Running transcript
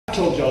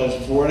told y'all this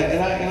before, and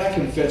I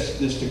confess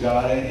this to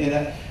God,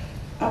 and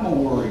I'm a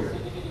worrier.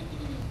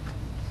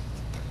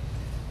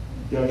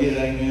 Y'all get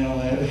an amen on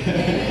that?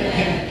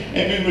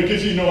 Amen,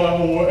 because you know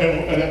I'm a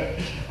warrior.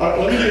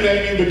 Let me get an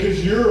amen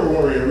because you're a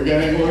warrior. We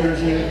got any warriors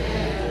here?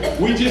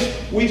 We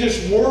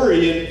just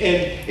worry,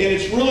 and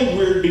it's really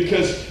weird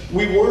because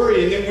we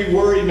worry, and then we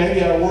worry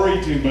maybe I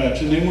worry too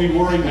much, and then we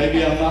worry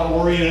maybe I'm not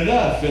worrying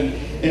enough, and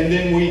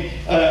then we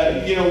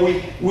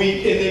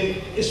and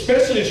then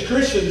especially as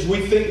Christians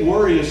we think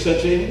worry is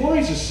and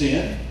worry's a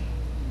sin.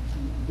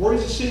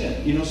 Worry's a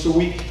sin, so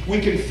we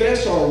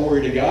confess our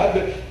worry to God,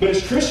 but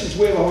as Christians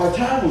we have a hard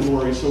time with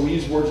worry, so we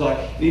use words like,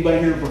 anybody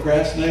here a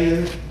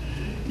procrastinator?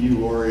 You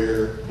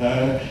warrior.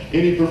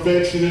 Any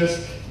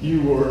perfectionist?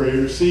 You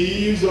warrior. See, you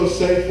use those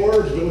safe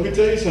words, but let me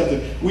tell you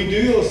something. We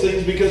do those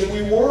things because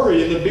we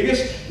worry, and the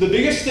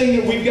biggest thing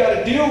that we've got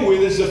to deal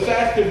with is the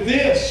fact of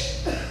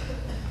this.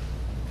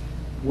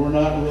 We're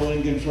not really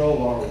in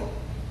control, are we?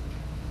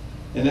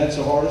 And that's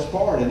the hardest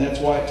part, and that's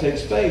why it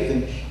takes faith.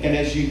 And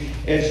as you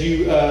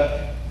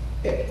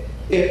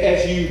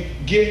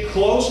get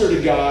closer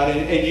to God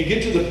and you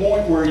get to the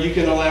point where you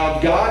can allow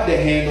God to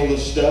handle the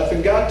stuff,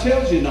 and God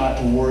tells you not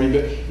to worry,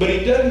 but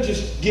He doesn't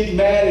just get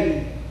mad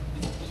and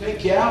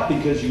take you out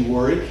because you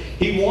worry.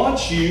 He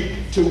wants you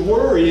to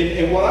worry.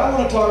 And what I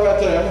want to talk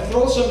about today, I'm going to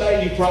throw something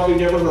at you probably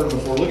never heard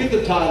before. Look at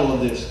the title of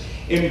this.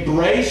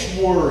 Embrace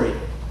worry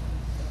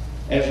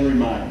as a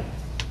reminder.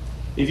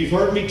 If you've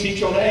heard me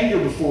teach on anger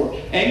before,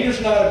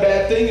 anger's not a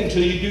bad thing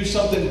until you do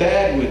something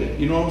bad with it.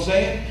 You know what I'm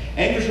saying?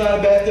 Anger's not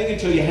a bad thing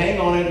until you hang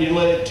on it and you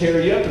let it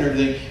tear you up and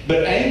everything.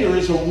 But anger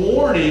is a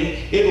warning.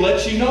 It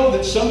lets you know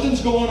that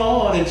something's going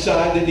on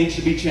inside that needs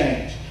to be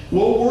changed.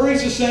 Well,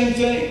 worry's the same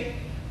thing.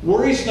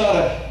 Worry's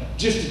not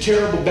just a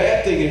terrible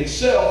bad thing in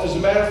itself. As a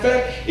matter of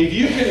fact, if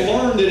you can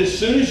learn that as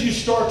soon as you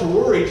start to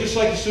worry, just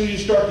like as soon as you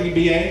start to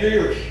be angry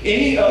or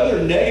any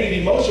other negative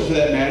emotion for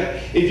that matter,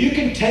 if you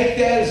can take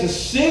that as a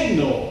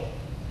signal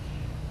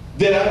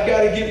that I've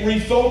got to get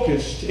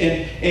refocused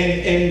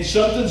and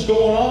something's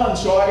going on,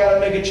 so I got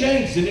to make a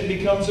change, then it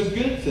becomes a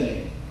good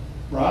thing.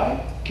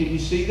 Right? Can you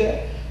see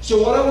that?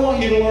 So what I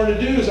want you to learn to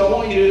do is I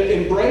want you to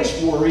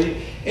embrace worry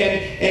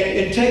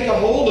and take a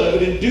hold of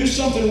it and do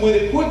something with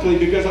it quickly,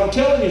 because I'm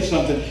telling you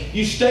something.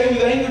 You stay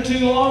with anger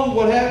too long,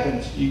 what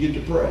happens? You get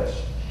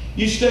depressed.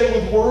 You stay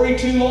with worry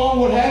too long,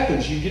 what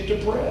happens? You get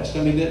depressed.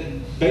 I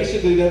mean,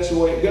 basically that's the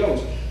way it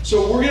goes.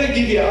 So I'm going to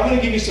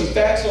give you some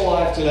facts of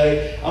life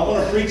today. I'm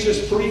going to preach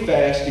this pretty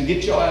fast to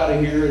get y'all out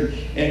of here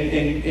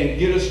and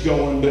get us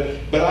going.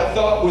 But I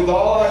thought with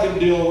all I've been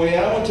dealing with,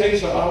 I want to tell you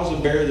something, I was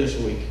a bear this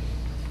week.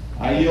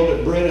 I yelled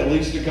at Brett at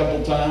least a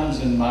couple times,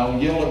 and I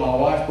yelled at my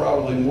wife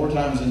probably more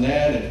times than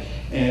that.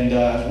 And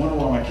I was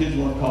wondering why my kids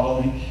weren't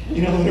calling me.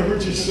 There were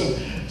just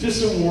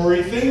some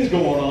worry things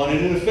going on,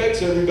 and it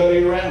affects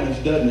everybody around us,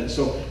 doesn't it?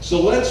 So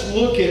let's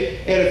look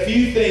at a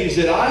few things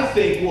that I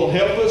think will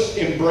help us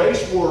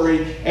embrace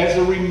worry as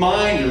a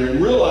reminder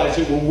and realize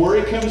that when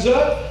worry comes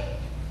up,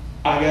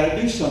 I got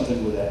to do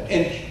something with that.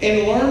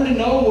 And learn to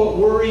know what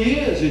worry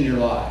is in your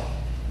life.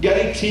 Got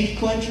any teeth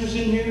clenchers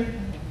in here?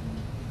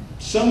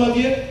 Some of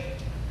you?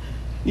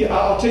 Yeah,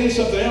 I'll tell you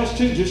something else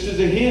too, just as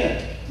a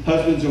hint.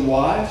 Husbands and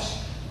wives,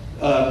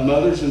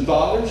 mothers and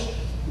fathers,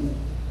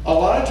 a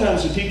lot of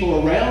times the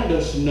people around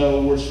us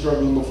know we're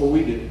struggling before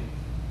we do.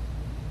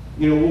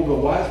 We'll go,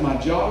 why is my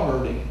jaw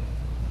hurting?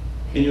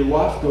 And your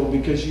wife go,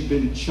 because you've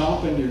been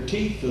chomping your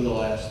teeth for the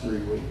last 3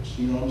 weeks.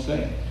 You know what I'm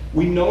saying?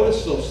 We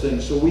notice those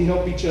things, so we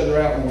help each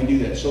other out when we do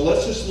that. So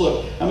let's just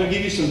look. I'm going to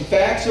give you some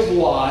facts of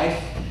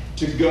life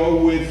to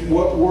go with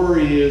what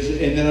worry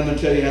is, and then I'm going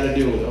to tell you how to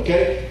deal with it,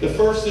 okay? The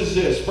first is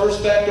this.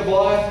 First fact of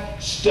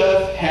life,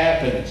 stuff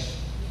happens.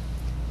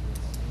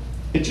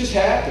 It just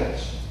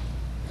happens.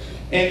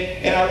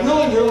 And I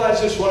really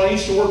realized this when I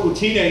used to work with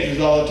teenagers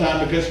all the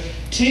time, because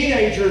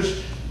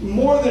teenagers,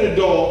 more than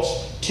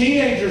adults,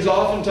 teenagers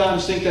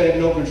oftentimes think they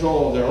have no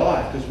control of their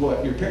life, because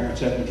what? Your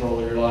parents have control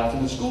of your life,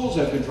 and the schools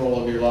have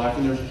control of your life,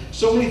 and there's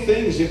so many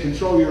things that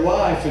control your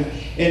life,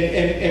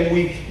 and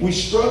we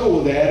struggle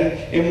with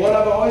that. And what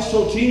I've always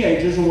told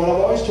teenagers, and what I've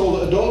always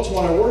told adults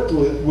when I worked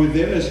with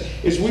them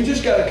is we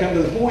just got to come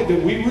to the point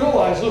that we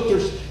realize, look,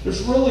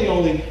 there's really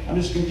only, I'm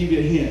just going to give you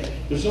a hint,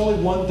 there's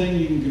only one thing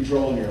you can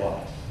control in your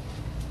life.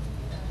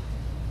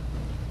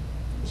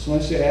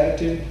 Somebody say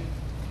attitude?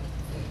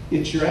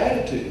 It's your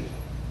attitude.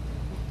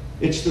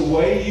 It's the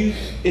way you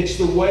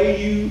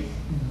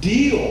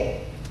deal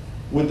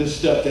with the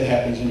stuff that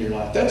happens in your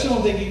life. That's the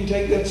only thing you can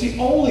take. That's the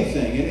only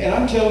thing. And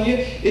I'm telling you,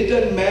 it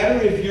doesn't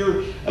matter if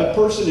you're a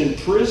person in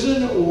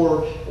prison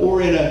or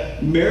in a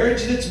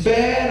marriage that's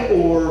bad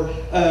or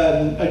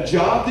a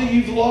job that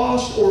you've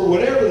lost or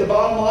whatever. The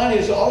bottom line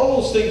is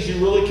all those things you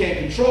really can't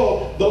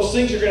control. Those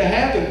things are going to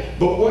happen.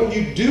 But what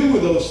you do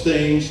with those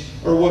things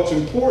are what's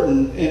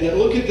important. And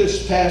look at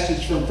this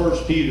passage from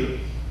 1 Peter.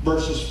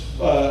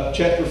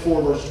 Chapter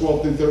 4, verse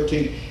 12 through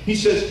 13. He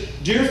says,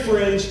 dear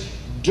friends,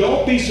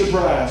 don't be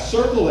surprised.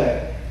 Circle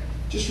that.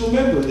 Just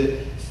remember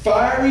that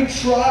fiery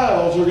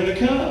trials are going to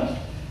come.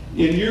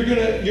 And you're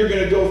going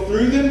to go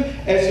through them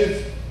as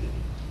if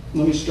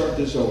Let me start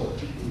this over.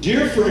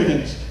 Dear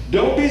friends,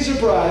 don't be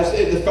surprised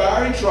at the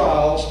fiery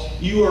trials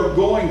you are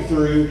going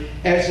through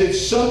as if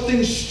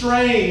something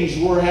strange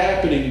were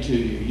happening to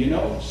you. You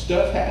know,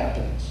 stuff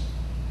happens.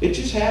 It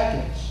just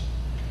happens.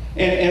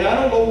 And I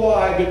don't know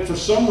why, but for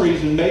some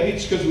reason, maybe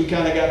it's because we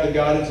kind of got the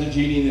God is a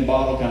genie in the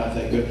bottle kind of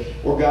thing,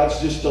 or God's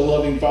just a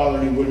loving Father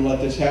and He wouldn't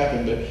let this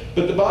happen.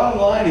 But the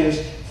bottom line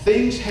is,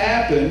 things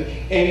happen,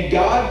 and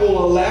God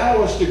will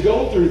allow us to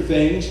go through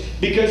things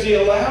because He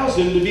allows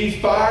them to be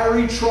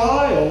fiery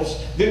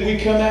trials that we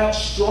come out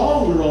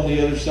stronger on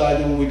the other side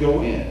than when we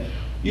go in.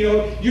 You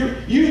know, you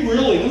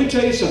really, let me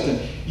tell you something.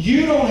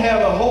 You don't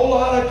have a whole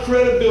lot of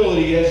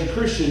credibility as a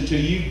Christian until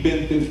you've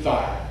been through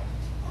fire.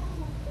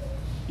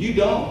 You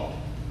don't.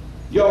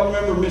 Y'all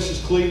remember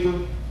Mrs.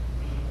 Cleaver?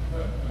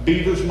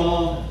 Beaver's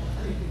mom?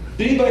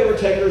 Did anybody ever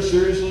take her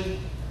seriously?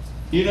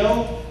 You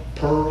know,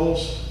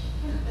 pearls.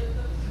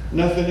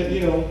 Nothing,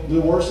 you know, the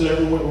worst that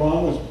ever went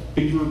wrong was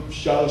Beaver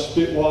shot a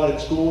spit wad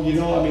at school. You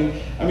know,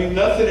 I mean,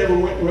 nothing ever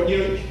went wrong. You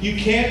know, you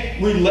can't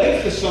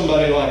relate to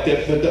somebody like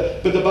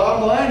that. But the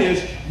bottom line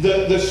is,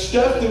 the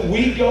stuff that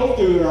we go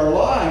through in our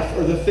life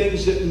are the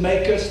things that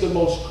make us the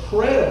most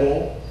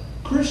credible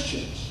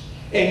Christians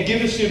and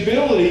give us the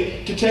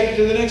ability to take it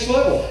to the next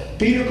level.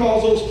 Peter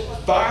calls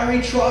those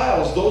fiery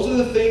trials. Those are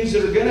the things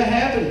that are going to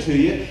happen to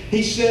you.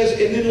 He says,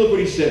 and then look what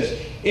he says.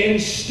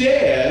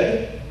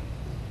 Instead,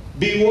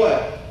 be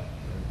what?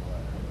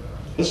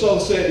 Let's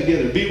all say it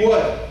together. Be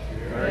what?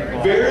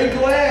 Very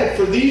glad.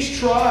 For these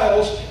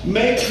trials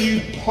make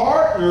you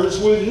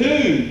partners with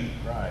who?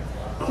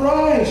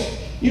 Christ.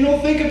 You know,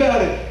 think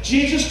about it.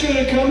 Jesus could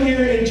have come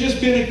here and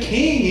just been a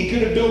king. He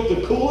could have built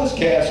the coolest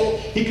castle.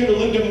 He could have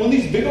lived in one of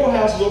these big old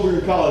houses over here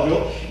in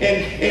Collegeville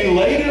and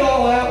laid it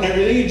all out and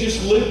everything and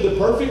just lived the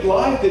perfect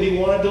life that He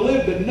wanted to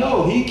live. But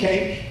no, He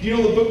came. You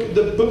know,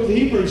 the book of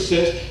Hebrews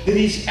says that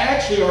He's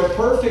actually our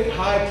perfect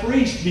high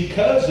priest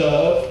because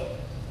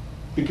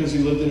He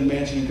lived in a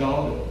mansion in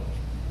Collegeville.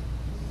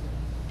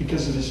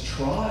 Because of His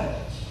trials.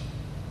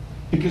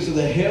 Because of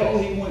the hell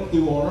He went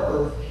through on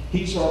earth.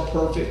 He's our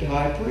perfect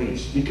high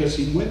priest because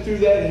He went through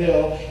that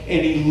hell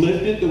and He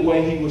lived it the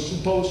way He was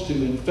supposed to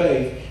in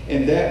faith,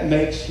 and that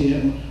makes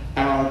Him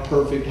our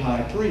perfect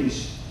high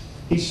priest.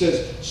 He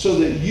says, so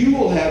that you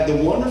will have the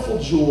wonderful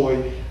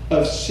joy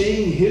of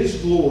seeing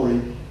His glory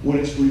when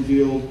it's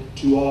revealed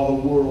to all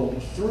the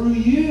world through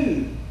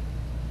you.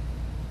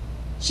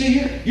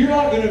 See, you're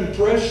not going to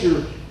impress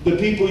the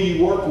people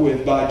you work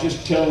with by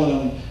just telling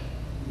them,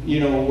 you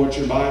know, what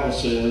your Bible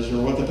says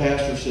or what the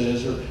pastor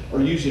says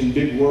or using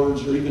big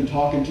words or even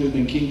talking to them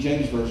in King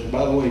James Version.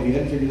 By the way, if you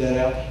hadn't figured that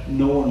out,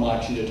 no one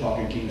likes you to talk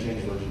in King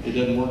James Version. It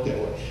doesn't work that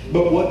way.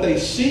 But what they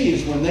see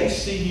is when they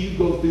see you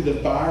go through the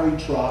fiery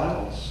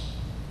trials,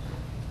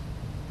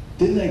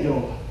 then they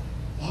go,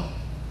 what?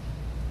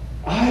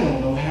 I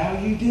don't know how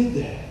you did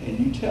that. And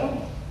you tell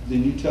them.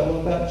 Then you tell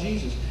them about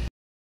Jesus.